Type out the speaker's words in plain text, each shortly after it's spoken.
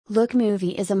Look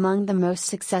Movie is among the most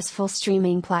successful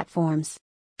streaming platforms.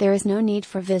 There is no need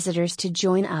for visitors to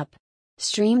join up.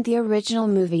 Stream the original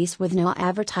movies with no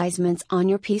advertisements on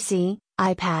your PC,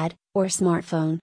 iPad, or smartphone.